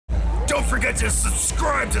don't forget to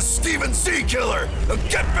subscribe to Steven C. Killer. Now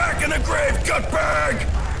get back in the grave, gutbag!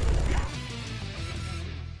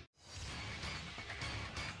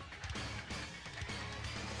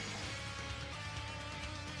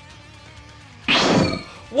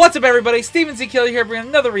 What's up, everybody? Steven C. Killer here, bringing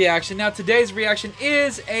another reaction. Now, today's reaction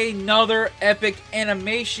is another epic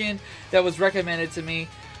animation that was recommended to me.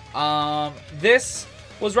 This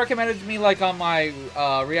was recommended to me like on my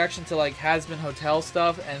reaction to like Has Been Hotel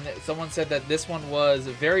stuff, and someone said that this one was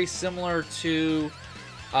very similar to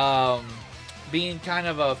being kind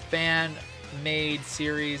of a fan-made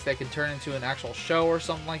series that could turn into an actual show or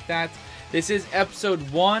something like that. This is episode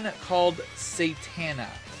 1 called Satina.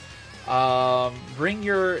 Bring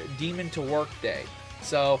your demon to work day.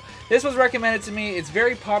 So this was recommended to me. It's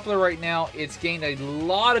very popular right now. It's gained a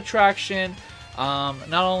lot of traction,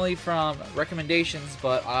 not only from recommendations,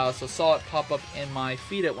 but I also saw it pop up in my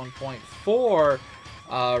feed at one point for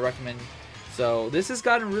recommend. So this has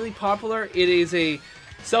gotten really popular. It is a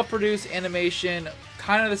self-produced animation,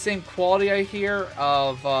 kind of the same quality I hear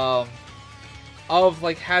of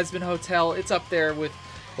like Has Been Hotel. It's up there with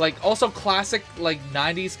like also classic like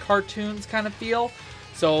 90s cartoons kind of feel.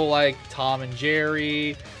 So like Tom and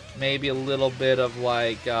Jerry, maybe a little bit of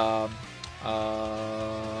like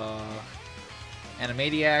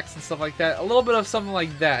Animaniacs and stuff like that. A little bit of something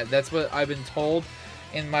like that. That's what I've been told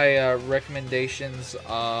in my recommendations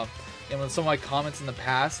and with some of my comments in the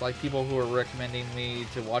past, like people who are recommending me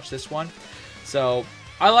to watch this one. So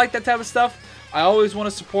I like that type of stuff. I always want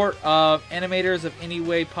to support animators of any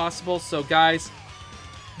way possible. So guys,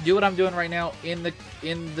 do what I'm doing right now. In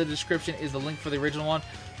the description is the link for the original one.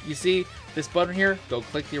 You see this button here? Go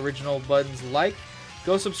click the original buttons, like,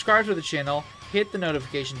 go subscribe to the channel, hit the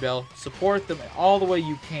notification bell, support them all the way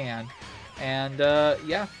you can, and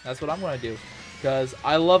yeah, that's what I'm gonna do because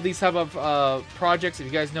I love these type of projects. If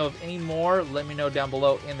you guys know of any more, let me know down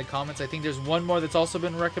below in the comments. I think there's one more that's also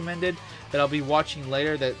been recommended that I'll be watching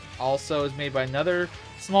later that also is made by another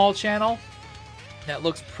small channel that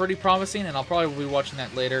looks pretty promising, and I'll probably be watching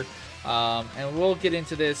that later. And we'll get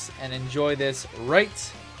into this and enjoy this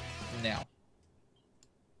right now.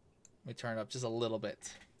 Let me turn it up just a little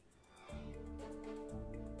bit.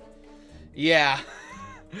 Yeah.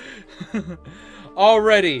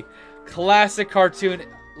 Already classic cartoon,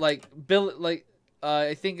 like Bill, like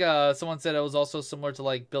I think someone said it was also similar to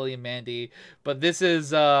like Billy and Mandy, but this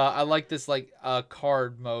is I like this like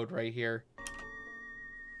card mode right here.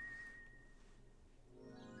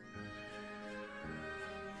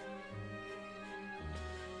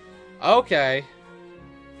 Okay.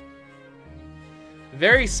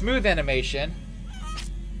 Very smooth animation.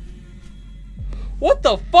 What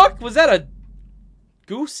the fuck? Was that a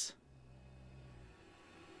goose?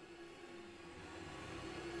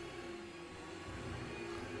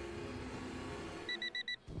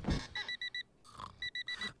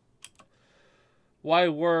 Why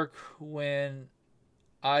work when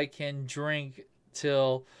I can drink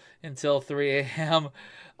until 3 a.m.?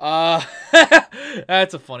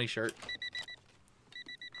 That's a funny shirt.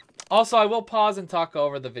 Also, I will pause and talk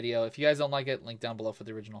over the video. If you guys don't like it, link down below for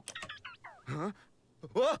the original. Huh?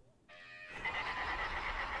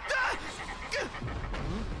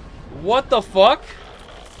 What the fuck?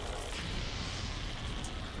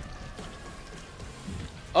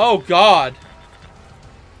 Oh God.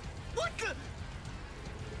 What the?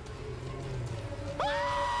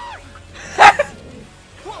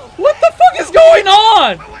 What the fuck is going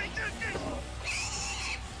on?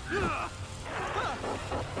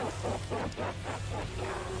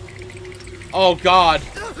 Oh God.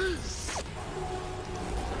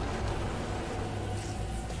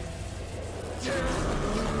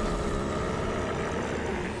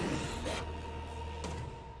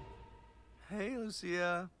 Hey,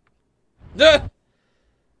 Lucia. Wait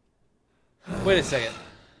a second.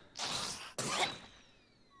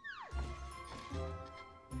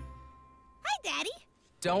 Hi, Daddy.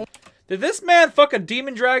 Don't. Did this man fuck a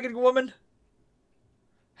demon dragon woman?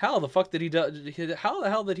 How the fuck did he do? How the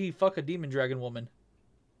hell did he fuck a demon dragon woman?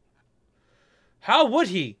 How would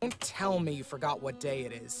he? Don't tell me you forgot what day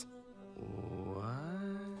it is. What?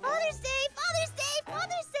 Father's Day, Father's Day,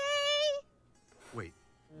 Father's Day. Wait,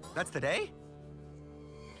 that's today?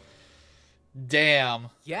 Damn.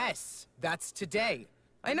 Yes, that's today.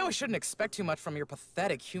 I know I shouldn't expect too much from your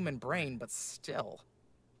pathetic human brain, but still.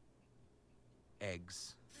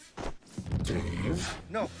 Eggs. Dave?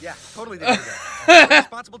 No, yeah, totally did that.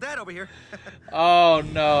 Responsible dad over here. Oh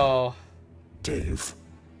no. Dave,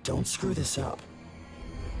 don't screw this up.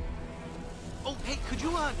 Oh, hey, could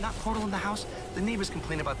you not portal in the house? The neighbors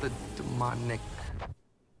complain about the demonic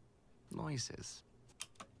noises.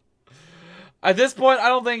 At this point, I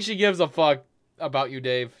don't think she gives a fuck about you,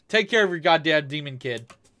 Dave. Take care of your goddamn demon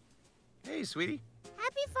kid. Hey, sweetie.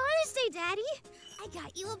 Happy Father's Day, Daddy. I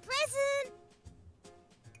got you a present.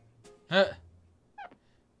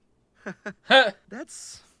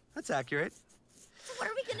 That's accurate. So what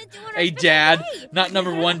are we gonna do on our Hey, special Dad. day? Not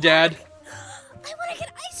number one, Dad. I wanna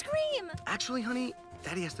get ice cream. Actually, honey,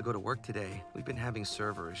 Daddy has to go to work today. We've been having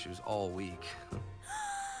server issues all week.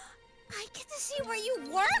 I get to see where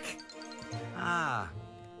you work? Ah.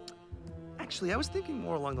 Actually, I was thinking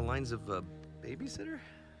more along the lines of a babysitter.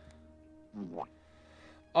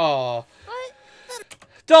 Oh. But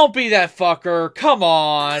Don't be that fucker. Come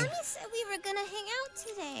on. Mommy said we were gonna hang out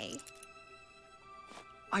today.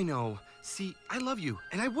 I know. See, I love you,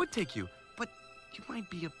 and I would take you, but you might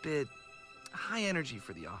be a bit high energy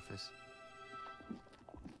for the office.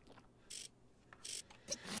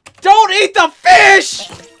 Don't eat the fish!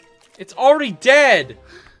 It's already dead.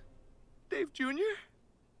 Dave Jr.?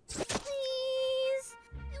 Please.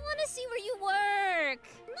 I wanna see where you work.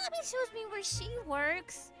 Mommy shows me where she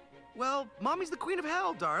works. Well, Mommy's the queen of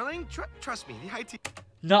hell, darling. Trust me, the IT...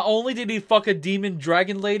 Not only did he fuck a demon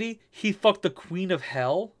dragon lady, he fucked the queen of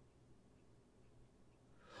hell?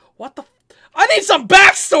 What the I need some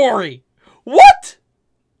backstory! What?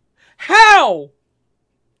 How?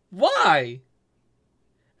 Why?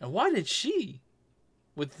 And why did she?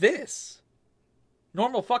 With this?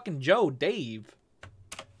 Normal fucking Joe, Dave.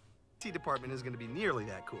 IT department is going to be nearly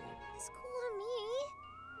that cool. It's cool to me.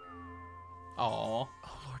 Aww.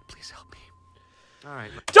 Oh, Lord, please help me. All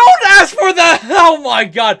right. Don't ask for that! Oh my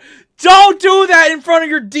god! Don't do that in front of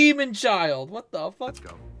your demon child! What the fuck? Let's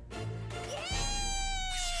go.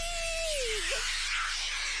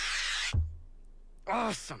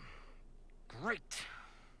 Awesome. Great.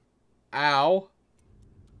 Ow.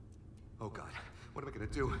 Oh god, what am I gonna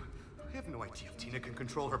do? I have no idea if Tina can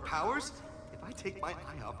control her powers. If I take my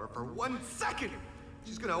eye off her for 1 second,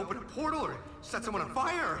 she's gonna open a portal or set someone on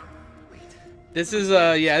fire. Wait. This is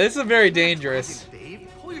yeah, this is very dangerous. Dave,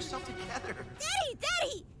 pull yourself together. Daddy,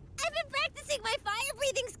 Daddy! I've been practicing my fire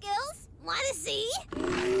breathing skills. Wanna see?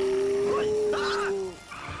 Ah!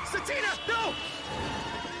 Satina, no!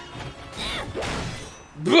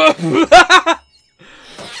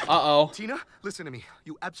 Uh-oh. Tina, listen to me.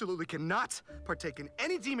 You absolutely cannot partake in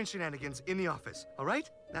any demon shenanigans in the office, all right?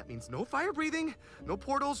 That means no fire breathing, no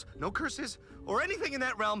portals, no curses, or anything in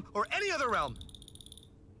that realm or any other realm.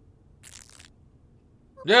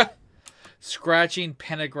 Yeah. Scratching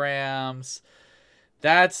pentagrams.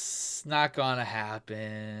 That's not gonna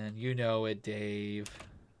happen. You know it, Dave.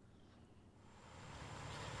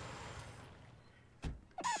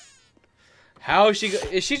 How is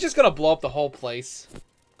she just gonna blow up the whole place?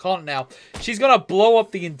 Call it now. She's gonna blow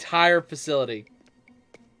up the entire facility.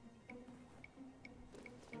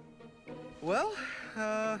 Well,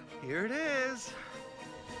 here it is.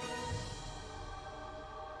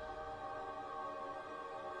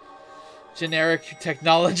 Generic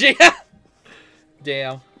technology.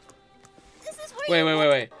 Damn. This is where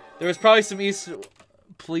Wait. There was probably some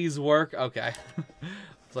please work. Okay.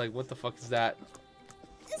 It's like, what the fuck is that?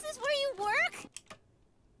 This is where you work?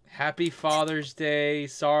 Happy Father's Day.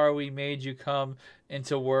 Sorry we made you come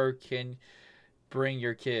into work and bring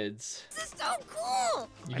your kids. This is so cool!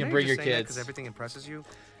 You can bring your Because kids. everything impresses you.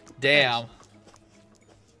 Damn.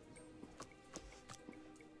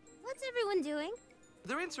 What's everyone doing?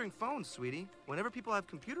 They're answering phones, sweetie. Whenever people have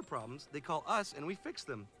computer problems, they call us and we fix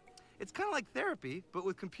them. It's kind of like therapy, but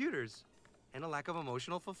with computers. And a lack of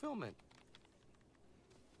emotional fulfillment.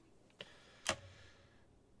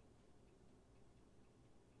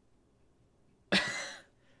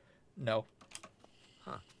 No.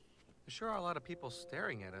 Huh. There sure are a lot of people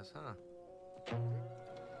staring at us, huh?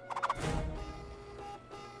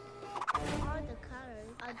 All the colors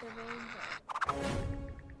of the rainbow.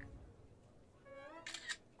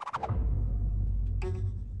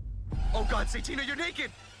 Oh god, Satina, you're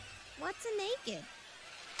naked! What's a naked?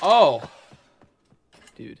 Oh.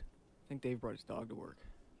 Dude, I think Dave brought his dog to work.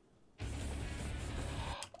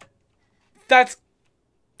 That's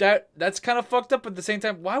kind of fucked up, but at the same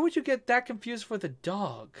time, why would you get that confused with a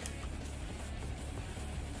dog?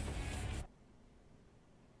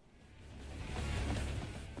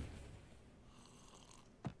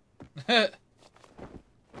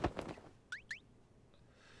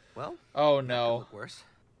 Well, Oh that could no. look worse.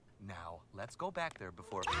 Now, let's go back there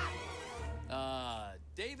before...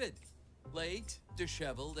 David. Late,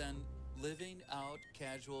 disheveled, and living out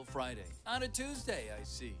casual Friday. On a Tuesday, I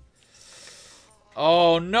see.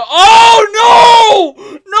 Oh no. Oh no!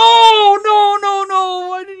 No!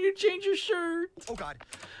 Why didn't you change your shirt? Oh God.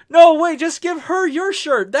 No, wait, just give her your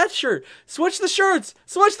shirt. That shirt. Switch the shirts.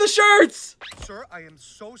 Switch the shirts. Sir, I am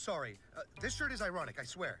so sorry. This shirt is ironic, I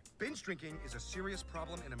swear. Binge drinking is a serious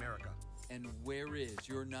problem in America. And where is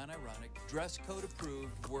your non-ironic, dress code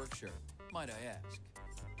approved work shirt, might I ask?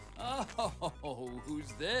 Oh,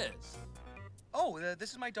 who's this? Oh,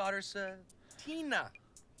 this is my daughter's, Tina.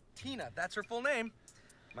 Tina, that's her full name.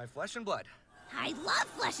 My flesh and blood. I love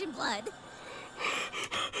flesh and blood.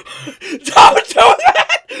 Don't do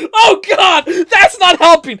that! Oh God, that's not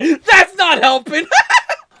helping. That's not helping.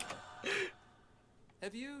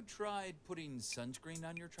 Have you tried putting sunscreen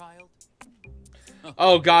on your child?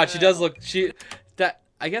 Oh God, she does look.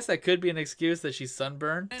 I guess that could be an excuse that she's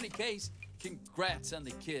sunburned. In any case, congrats on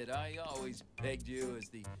the kid. I always pegged you as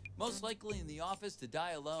the most likely in the office to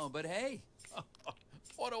die alone, but hey,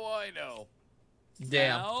 what do I know?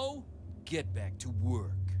 Damn. Now, get back to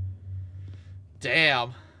work.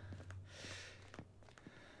 Damn.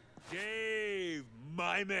 Dave,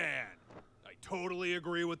 my man. I totally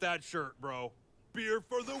agree with that shirt, bro. Beer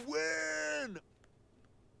for the win!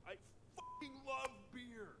 I fucking love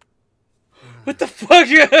beer. What the fuck?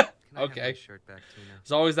 Can I have my Okay. shirt back, Tina?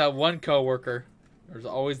 There's always that one coworker. There's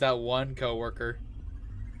always that one coworker.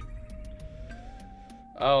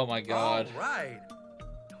 Oh my God. All right.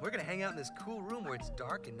 We're gonna hang out in this cool room where it's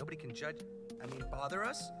dark and nobody can bother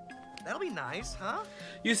us. That'll be nice, huh?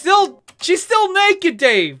 She's still naked,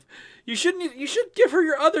 Dave. You should give her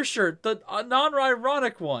your other shirt, the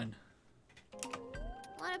non-ironic one.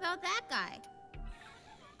 What about that guy?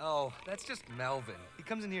 Oh, that's just Melvin. He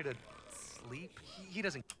comes in here to sleep. He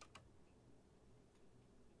doesn't.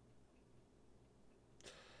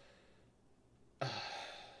 The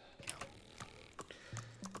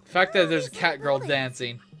fact that there's a cat girl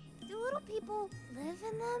dancing. Do little people live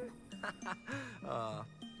in them?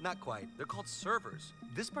 Not quite. They're called servers.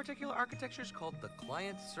 This particular architecture is called the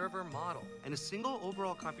client-server model, and a single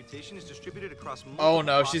overall computation is distributed across multiple Oh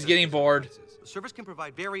no, she's getting bored. devices. The servers can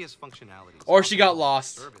provide various functionalities. Or she got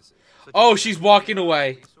lost. Services, such Oh, as she's walking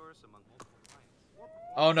away. resource among multiple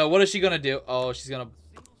clients. Oh no, what is she gonna do? Oh, she's gonna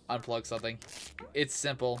unplug something. It's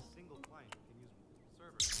simple. Single client can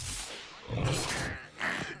use servers.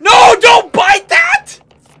 No, don't bite that!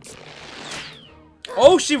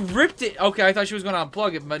 Oh, she ripped it. Okay, I thought she was gonna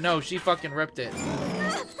unplug it, but no, she fucking ripped it.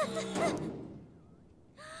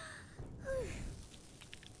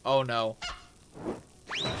 Oh no.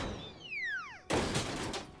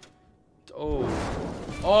 Oh.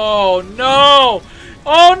 Oh no!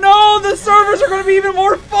 Oh no! The servers are gonna be even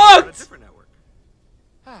more On a fucked! different network.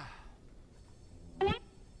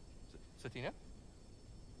 Satina?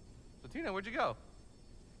 Satina, where'd you go?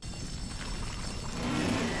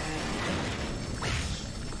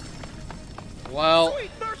 Well,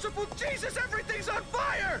 Sweet merciful Jesus, everything's on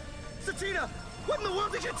fire! Satina, what in the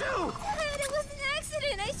world did you do? Dad, it was an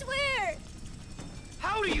accident, I swear.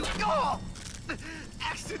 How do you go?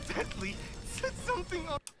 Accidentally set something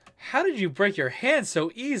on how did you break your hand so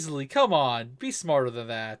easily? Come on, be smarter than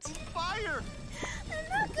that. fire! I'm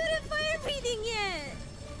not good at fire breathing yet.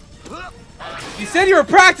 You said you were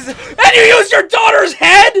practicing, and you used your daughter's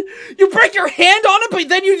head? You break your hand on it, but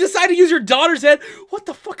then you decide to use your daughter's head? What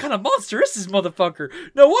the fuck kind of monster is this motherfucker?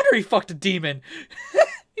 No wonder he fucked a demon.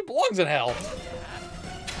 He belongs in hell.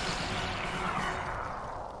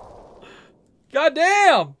 God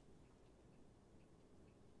damn!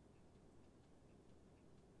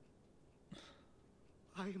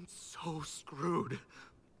 I am so screwed.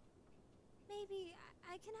 Maybe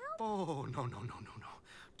I can help. Oh, no.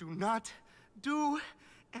 Do not do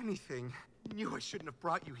anything. Knew I shouldn't have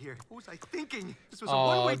brought you here. What was I thinking? This was a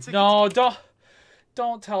one-way ticket. No,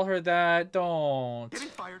 don't tell her that. Don't. Getting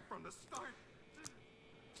fired from the start.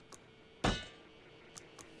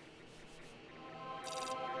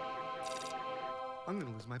 I'm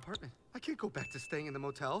gonna lose my apartment. I can't go back to staying in the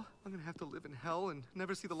motel. I'm gonna have to live in hell and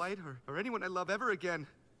never see the light or anyone I love ever again.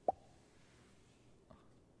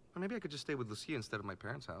 Or maybe I could just stay with Lucia instead of my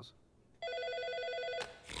parents' house.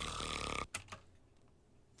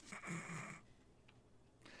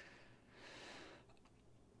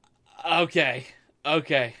 Okay.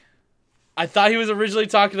 I thought he was originally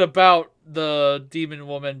talking about the demon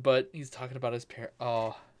woman, but he's talking about his parents.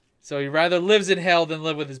 Oh. So he rather lives in hell than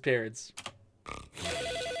live with his parents.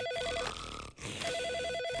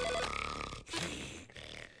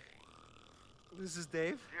 This is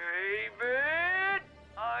Dave. David!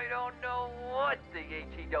 I don't know what the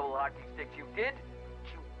HE double hockey sticks you did.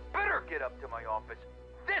 You better get up to my office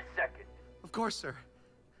this second. Of course, sir.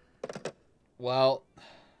 Well.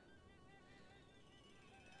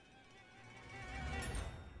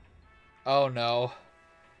 Oh no.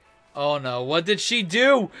 Oh no, what did she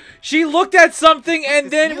do? She looked at something and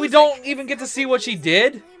then we don't even get to see what she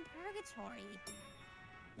did?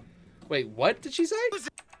 Wait, what did she say?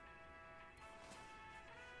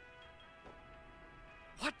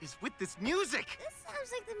 What is with this music? This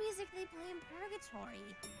sounds like the music they play in purgatory.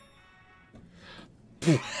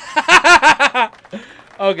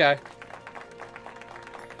 Okay.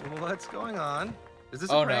 What's going on? Is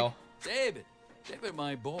this Oh a prank? no. David,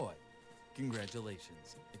 my boy.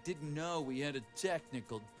 Congratulations. I didn't know we had a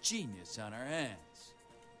technical genius on our hands.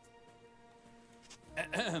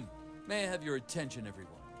 May I have your attention,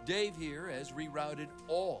 everyone? Dave here has rerouted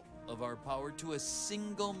all of our power to a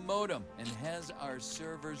single modem and has our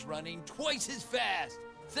servers running twice as fast.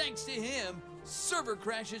 Thanks to him, server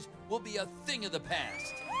crashes will be a thing of the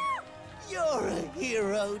past. You're a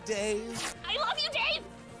hero, Dave. I love you, Dave!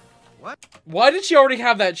 What? Why did she already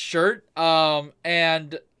have that shirt?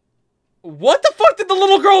 And what the fuck did the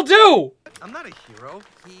little girl do? I'm not a hero.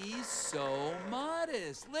 He's so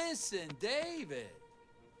modest. Listen, David.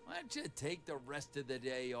 Why don't you take the rest of the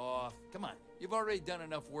day off? Come on, you've already done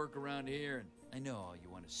enough work around here, and I know you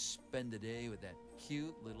want to spend the day with that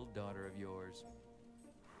cute little daughter of yours.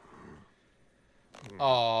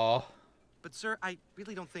 Aww. But sir, I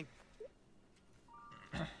really don't think...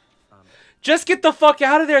 Just get the fuck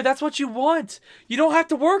out of there. That's what you want. You don't have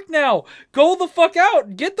to work now. Go the fuck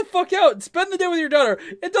out. Get the fuck out. Spend the day with your daughter.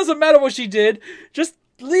 It doesn't matter what she did. Just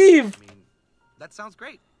leave. I mean, that sounds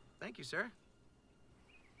great. Thank you, sir.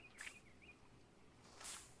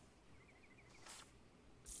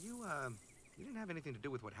 You didn't have anything to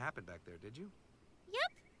do with what happened back there, did you?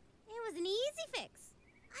 Yep. It was an easy fix.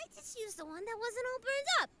 I just used the one that wasn't all burned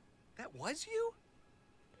up. That was you?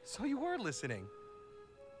 So you were listening.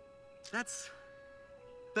 That's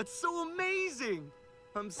so amazing.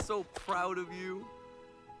 I'm so proud of you.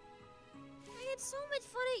 I had so much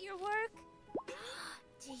fun at your work.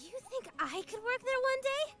 Do you think I could work there one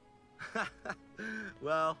day?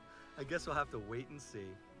 Well, I guess we'll have to wait and see.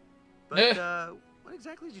 But what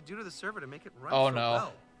exactly did you do to the server to make it run so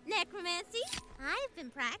well? Necromancy? I've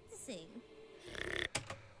been practicing.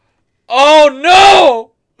 Oh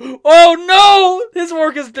no! Oh no! His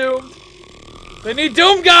work is doomed. They need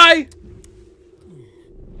Doom Guy!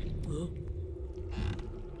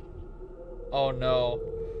 Oh no.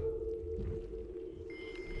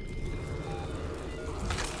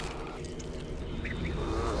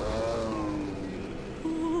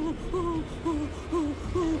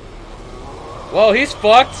 Whoa, he's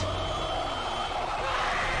fucked.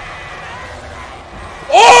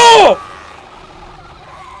 Oh!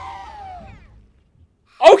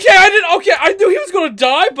 Okay, I knew he was gonna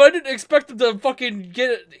die, but I didn't expect him to fucking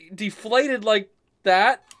get deflated like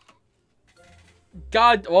that.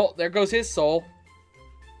 God, well, there goes his soul.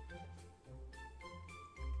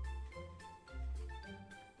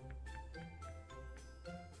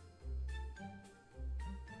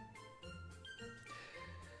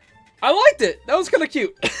 I liked it. That was kind of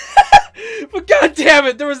cute. But god damn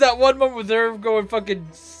it, there was that one moment with her going fucking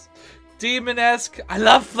demon-esque. I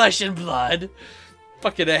love flesh and blood.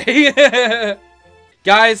 Fucking A.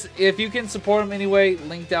 Guys, if you can support them anyway,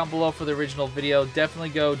 link down below for the original video. Definitely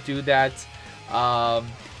go do that.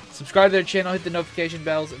 Subscribe to their channel, hit the notification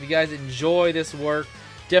bells. If you guys enjoy this work,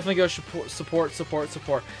 definitely go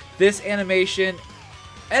support. This animation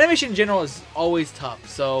in general is always tough.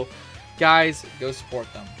 So, guys, go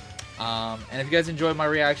support them. And if you guys enjoy my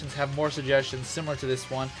reactions, have more suggestions similar to this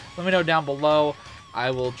one, let me know down below. I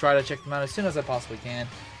will try to check them out as soon as I possibly can.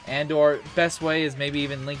 And or best way is maybe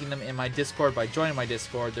even linking them in my Discord by joining my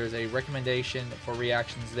Discord. There's a recommendation for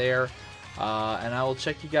reactions there. And I will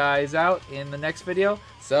check you guys out in the next video.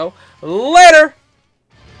 So, later!